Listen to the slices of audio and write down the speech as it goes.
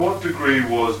What degree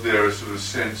was there a sort of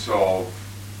sense of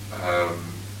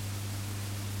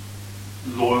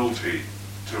loyalty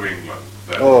to England?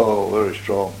 Oh, very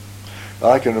strong.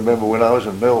 I can remember when I was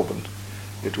in Melbourne,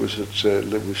 it was we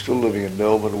were still living in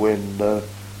Melbourne when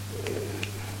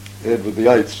Edward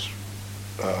VIII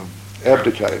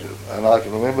abdicated, and I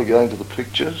can remember going to the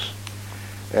pictures,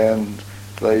 and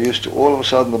they used to, all of a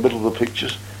sudden in the middle of the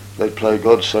pictures, they'd play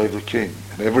God Save the King,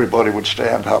 and everybody would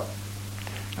stand up,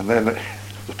 and then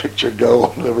the picture would go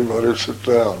on and everybody would sit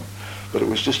down. But it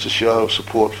was just a show of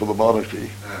support for the monarchy,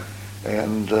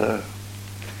 and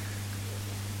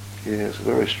yes,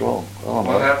 very strong. Oh,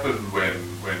 what happened when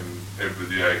Edward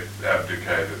VIII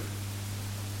abdicated?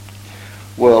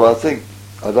 Well, I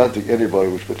don't think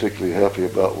anybody was particularly happy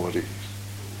about what he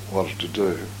wanted to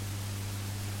do.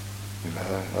 You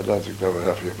know, I don't think they were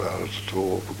happy about it at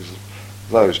all, because in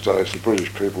those days the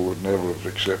British people would never have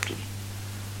accepted,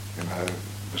 you know,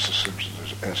 Mrs. Simpson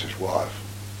as his wife.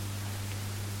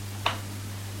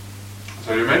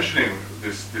 So you're mentioning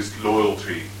this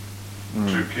loyalty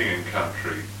to king and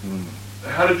country.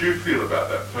 How did you feel about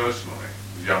that personally,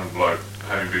 the young bloke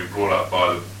having been brought up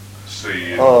by the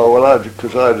sea? Oh, well,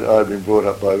 because I'd been brought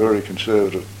up by very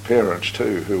conservative parents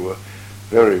too, who were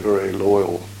very, very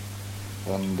loyal.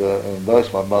 And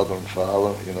both my mother and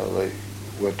father, you know, they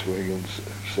went to England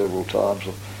several times,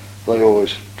 and they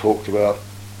always talked about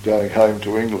going home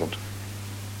to England.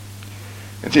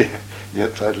 And yet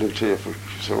they'd lived here for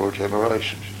several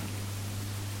generations. You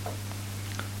know.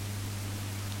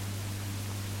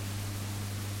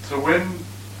 So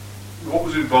what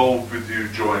was involved with you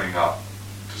joining up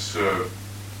to serve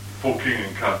for king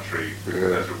and country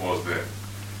as it was then?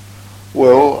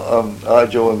 Well, I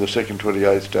joined the 2nd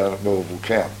 28th down at Melville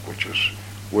Camp, which was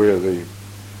where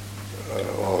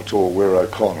it's all where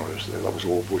O'Connor is there. That was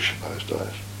all bush in those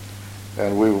days.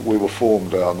 And we were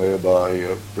formed down there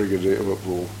by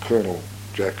Colonel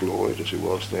Jack Lloyd, as he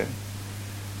was then.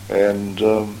 And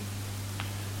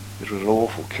it was an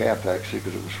awful camp, actually,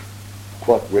 because it was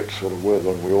quite wet sort of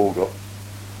weather, and we all got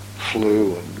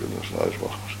flu and goodness knows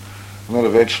what. And then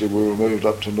eventually we were moved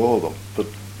up to Northam. But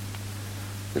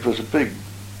it was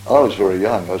I was very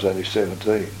young, I was only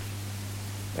 17,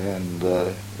 and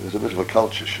it was a bit of a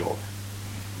culture shock.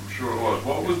 I'm sure it was.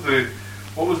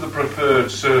 What was the preferred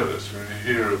service when you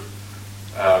hear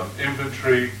of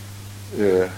infantry? Yeah.